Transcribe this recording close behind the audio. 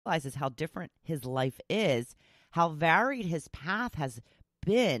realizes how different his life is, how varied his path has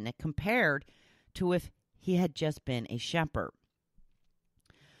been compared to if he had just been a shepherd.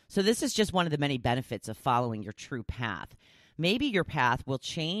 So this is just one of the many benefits of following your true path. Maybe your path will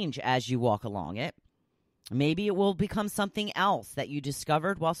change as you walk along it. Maybe it will become something else that you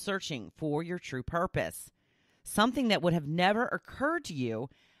discovered while searching for your true purpose. Something that would have never occurred to you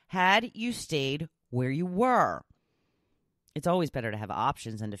had you stayed where you were. It's always better to have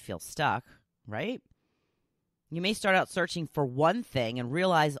options than to feel stuck, right? You may start out searching for one thing and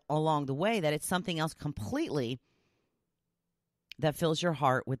realize along the way that it's something else completely that fills your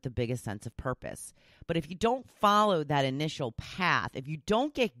heart with the biggest sense of purpose. But if you don't follow that initial path, if you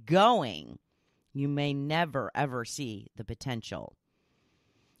don't get going, you may never, ever see the potential.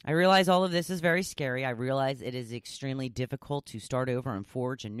 I realize all of this is very scary. I realize it is extremely difficult to start over and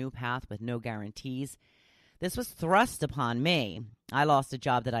forge a new path with no guarantees. This was thrust upon me. I lost a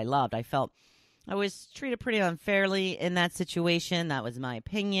job that I loved. I felt I was treated pretty unfairly in that situation. That was my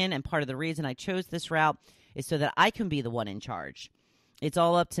opinion. And part of the reason I chose this route is so that I can be the one in charge. It's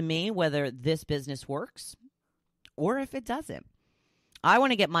all up to me whether this business works or if it doesn't. I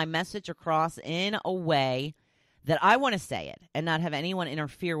want to get my message across in a way that I want to say it and not have anyone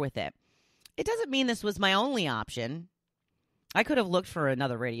interfere with it. It doesn't mean this was my only option. I could have looked for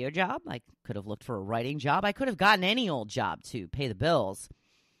another radio job. I could have looked for a writing job. I could have gotten any old job to pay the bills.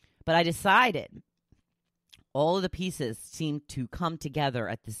 But I decided all of the pieces seemed to come together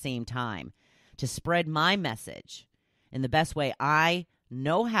at the same time to spread my message in the best way I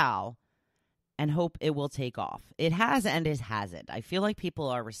know how and hope it will take off. It has and it hasn't. I feel like people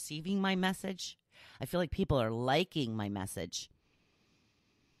are receiving my message. I feel like people are liking my message.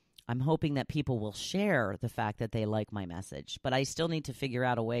 I'm hoping that people will share the fact that they like my message, but I still need to figure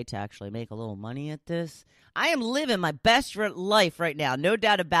out a way to actually make a little money at this. I am living my best life right now, no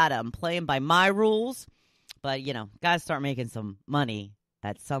doubt about it. I'm playing by my rules, but, got to start making some money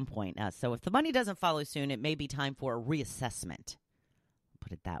at some point. So if the money doesn't follow soon, it may be time for a reassessment.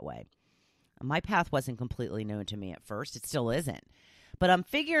 Put it that way. My path wasn't completely known to me at first. It still isn't. But I'm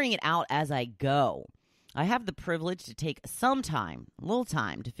figuring it out as I go. I have the privilege to take some time, a little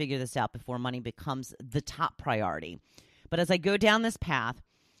time, to figure this out before money becomes the top priority. But as I go down this path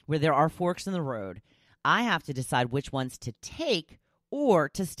where there are forks in the road, I have to decide which ones to take or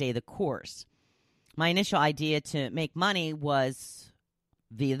to stay the course. My initial idea to make money was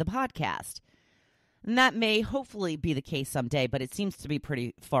via the podcast. And that may hopefully be the case someday, but it seems to be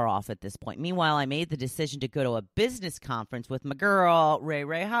pretty far off at this point. Meanwhile, I made the decision to go to a business conference with my girl,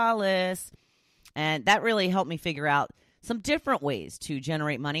 Ray Hollis. And that really helped me figure out some different ways to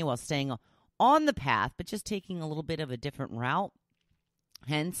generate money while staying on the path, but just taking a little bit of a different route.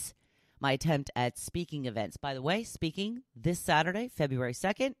 Hence, my attempt at speaking events. By the way, speaking this Saturday, February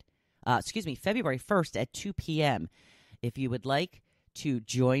 1st at 2 p.m. If you would like to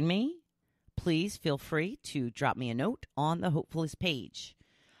join me, please feel free to drop me a note on the Hopefulist page.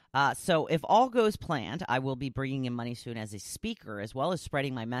 So if all goes planned, I will be bringing in money soon as a speaker, as well as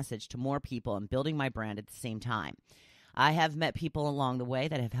spreading my message to more people and building my brand at the same time. I have met people along the way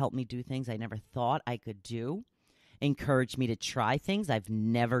that have helped me do things I never thought I could do, encouraged me to try things I've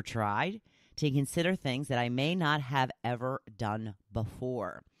never tried, to consider things that I may not have ever done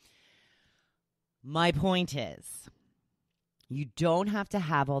before. My point is, you don't have to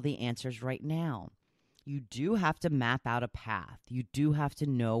have all the answers right now. You do have to map out a path. You do have to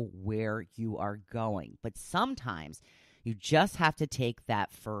know where you are going. But sometimes you just have to take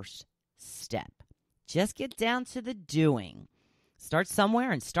that first step. Just get down to the doing. Start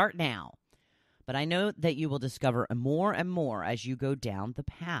somewhere and start now. But I know that you will discover more and more as you go down the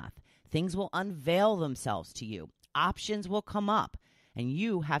path. Things will unveil themselves to you. Options will come up. And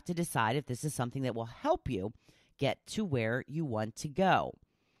you have to decide if this is something that will help you get to where you want to go.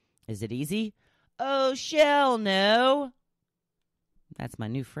 Is it easy? Oh, shell no. That's my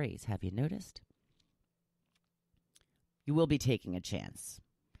new phrase. Have you noticed? You will be taking a chance.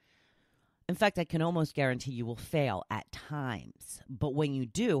 In fact, I can almost guarantee you will fail at times. But when you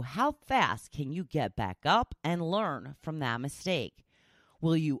do, how fast can you get back up and learn from that mistake?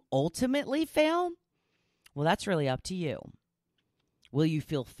 Will you ultimately fail? Well, that's really up to you. Will you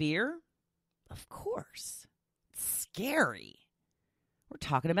feel fear? Of course. It's scary. We're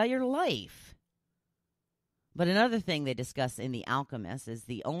talking about your life. But another thing they discuss in The Alchemist is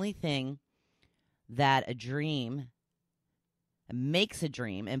the only thing that a dream makes a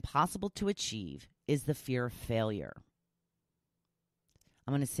dream impossible to achieve is the fear of failure.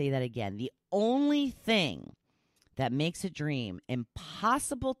 I'm going to say that again. The only thing that makes a dream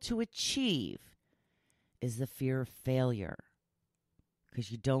impossible to achieve is the fear of failure.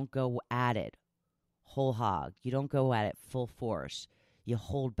 because you don't go at it whole hog. You don't go at it full force. You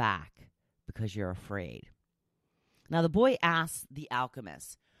hold back because you're afraid. Now, the boy asks the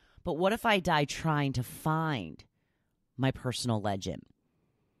alchemist, but what if I die trying to find my personal legend?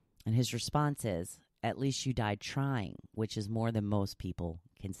 And his response is, at least you died trying, which is more than most people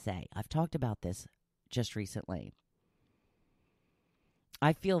can say. I've talked about this just recently.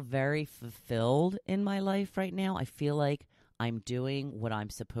 I feel very fulfilled in my life right now. I feel like I'm doing what I'm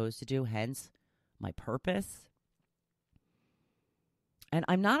supposed to do, hence my purpose. And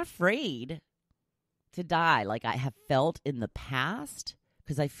I'm not afraid to die like I have felt in the past,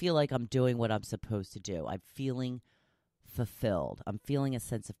 because I feel like I'm doing what I'm supposed to do. I'm feeling fulfilled. I'm feeling a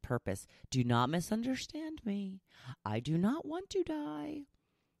sense of purpose. Do not misunderstand me. I do not want to die.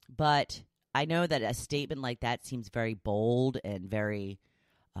 But I know that a statement like that seems very bold and very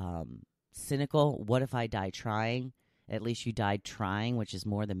cynical. What if I die trying? At least you died trying, which is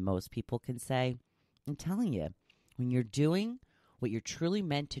more than most people can say. I'm telling you, when you're doing what you're truly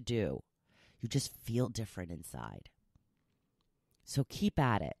meant to do, you just feel different inside. So keep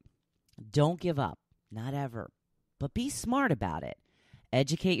at it. Don't give up. Not ever. But be smart about it.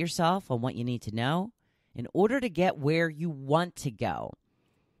 Educate yourself on what you need to know in order to get where you want to go.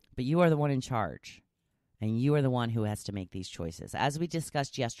 But you are the one in charge. And you are the one who has to make these choices. As we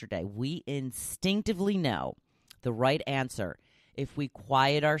discussed yesterday, we instinctively know the right answer if we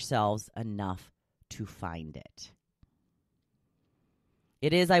quiet ourselves enough to find it.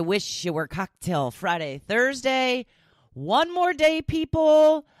 It is I Wish It Were Cocktail Friday, Thursday. One more day,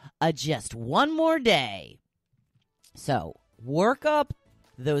 people. Just one more day. So work up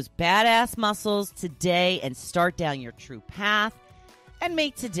those badass muscles today and start down your true path and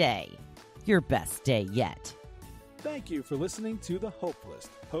make today your best day yet. Thank you for listening to The Hopefulist,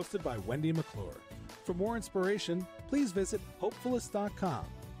 hosted by Wendy McClure. For more inspiration, please visit Hopefulist.com.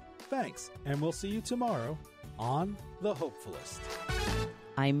 Thanks, and we'll see you tomorrow on The Hopefulist.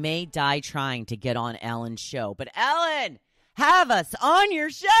 I may die trying to get on Ellen's show, but Ellen, have us on your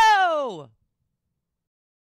show!